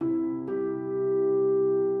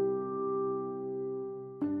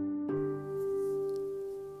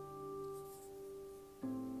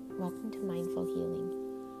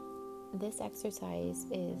this exercise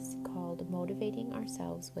is called Motivating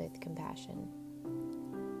Ourselves with Compassion.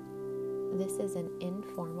 This is an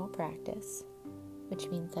informal practice, which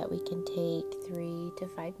means that we can take 3 to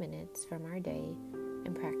 5 minutes from our day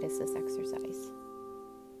and practice this exercise.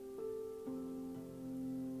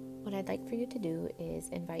 What I'd like for you to do is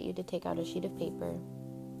invite you to take out a sheet of paper,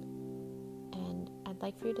 and I'd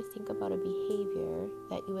like for you to think about a behavior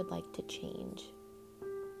that you would like to change.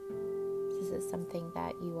 This is something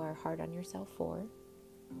that you are hard on yourself for.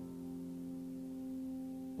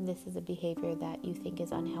 This is a behavior that you think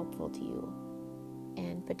is unhelpful to you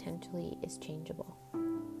and potentially is changeable.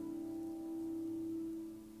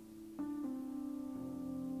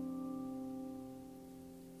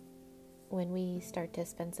 When we start to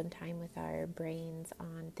spend some time with our brains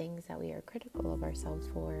on things that we are critical of ourselves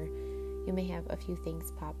for, you may have a few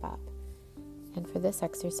things pop up. And for this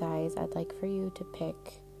exercise, I'd like for you to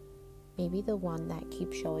pick maybe the one that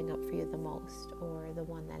keeps showing up for you the most, or the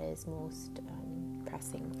one that is most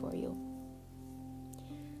pressing for you.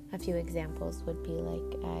 A few examples would be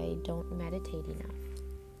like, I don't meditate enough.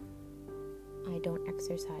 I don't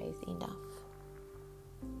exercise enough.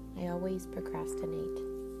 I always procrastinate.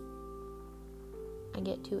 I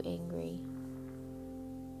get too angry.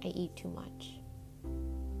 I eat too much.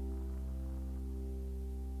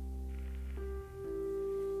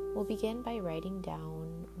 We'll begin by writing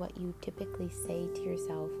down what you typically say to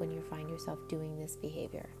yourself when you find yourself doing this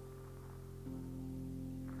behavior.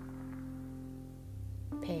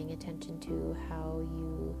 Paying attention to how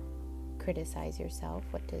you criticize yourself.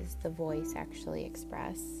 What does the voice actually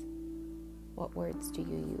express? What words do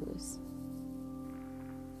you use?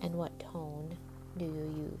 And what tone do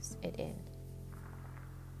you use it in?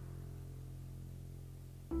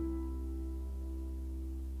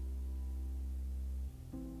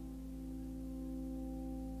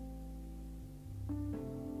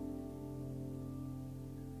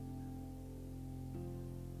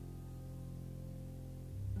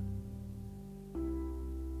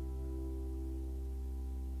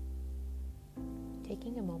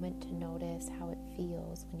 Taking a moment to notice how it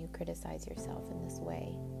feels when you criticize yourself in this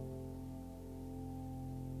way.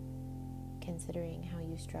 Considering how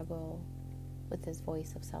you struggle with this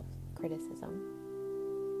voice of self-criticism.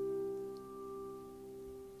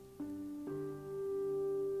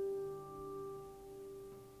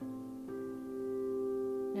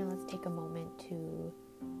 Now let's take a moment to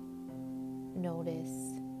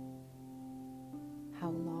notice how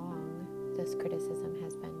long this criticism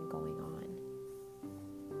has been going on.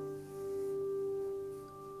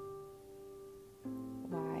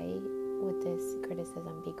 This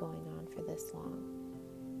criticism be going on for this long?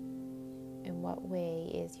 In what way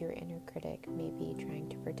is your inner critic maybe trying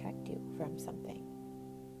to protect you from something?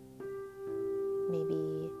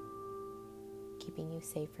 Maybe keeping you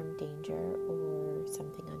safe from danger or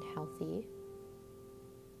something unhealthy.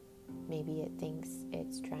 Maybe it thinks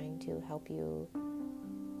it's trying to help you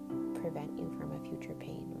prevent you from a future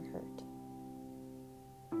pain or hurt.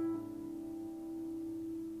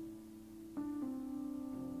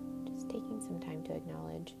 Taking some time to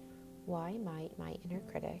acknowledge, why might my inner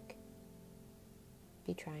critic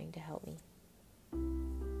be trying to help me,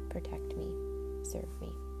 protect me, serve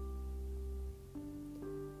me?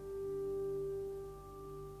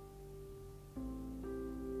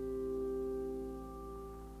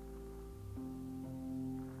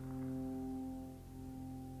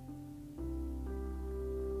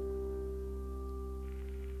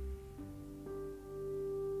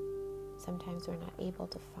 Sometimes we're not able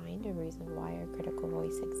to find a reason why our critical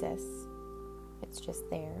voice exists. It's just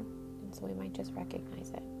there, and so we might just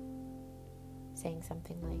recognize it. Saying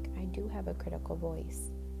something like, I do have a critical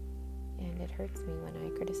voice, and it hurts me when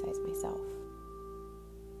I criticize myself.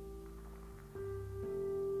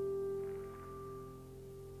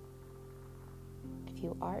 If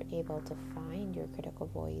you are able to find your critical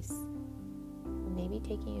voice, maybe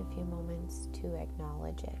taking a few moments to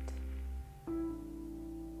acknowledge it.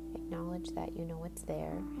 Acknowledge that you know it's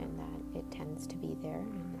there and that it tends to be there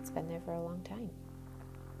and it's been there for a long time.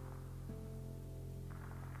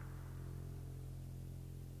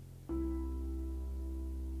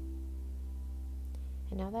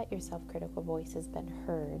 And now that your self-critical voice has been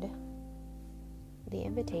heard, the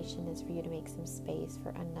invitation is for you to make some space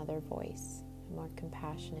for another voice, a more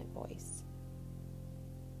compassionate voice.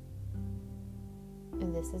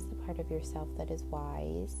 And this is the part of yourself that is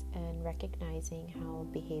wise and recognizing how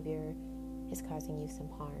behavior is causing you some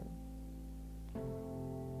harm.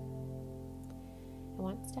 It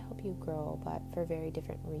wants to help you grow, but for very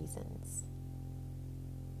different reasons.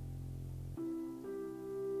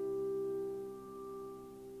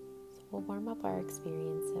 So We'll warm up our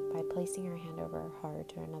experience by placing our hand over our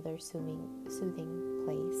heart or another soothing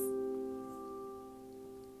place.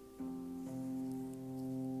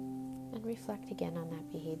 And reflect again on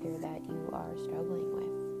that behavior that you are struggling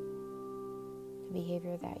with. The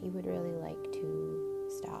behavior that you would really like to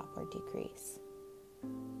stop or decrease.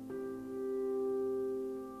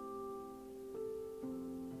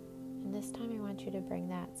 And this time I want you to bring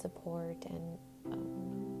that support and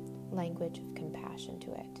language of compassion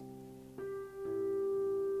to it.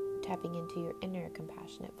 Tapping into your inner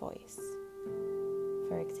compassionate voice.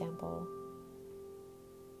 For example,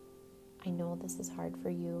 I know this is hard for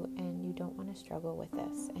you and you don't want to struggle with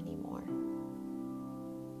this anymore.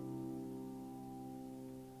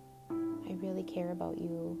 I really care about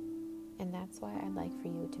you, and that's why I'd like for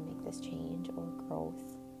you to make this change or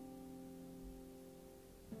growth.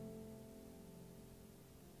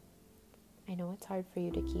 I know it's hard for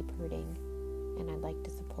you to keep hurting, and I'd like to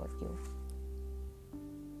support you.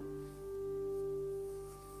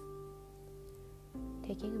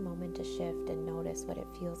 Taking a moment to shift and notice what it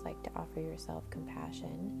feels like to offer yourself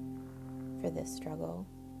compassion for this struggle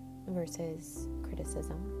versus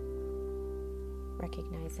criticism.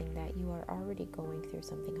 Recognizing that you are already going through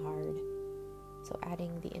something hard, so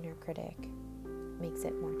adding the inner critic makes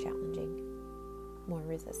it more challenging, more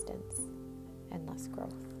resistance, and less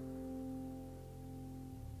growth.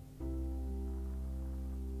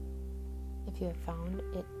 If you have found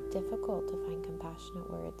it difficult to find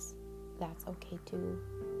compassionate words, that's okay too.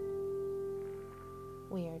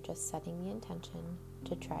 We are just setting the intention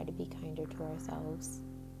to try to be kinder to ourselves,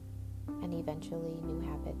 and eventually new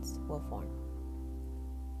habits will form.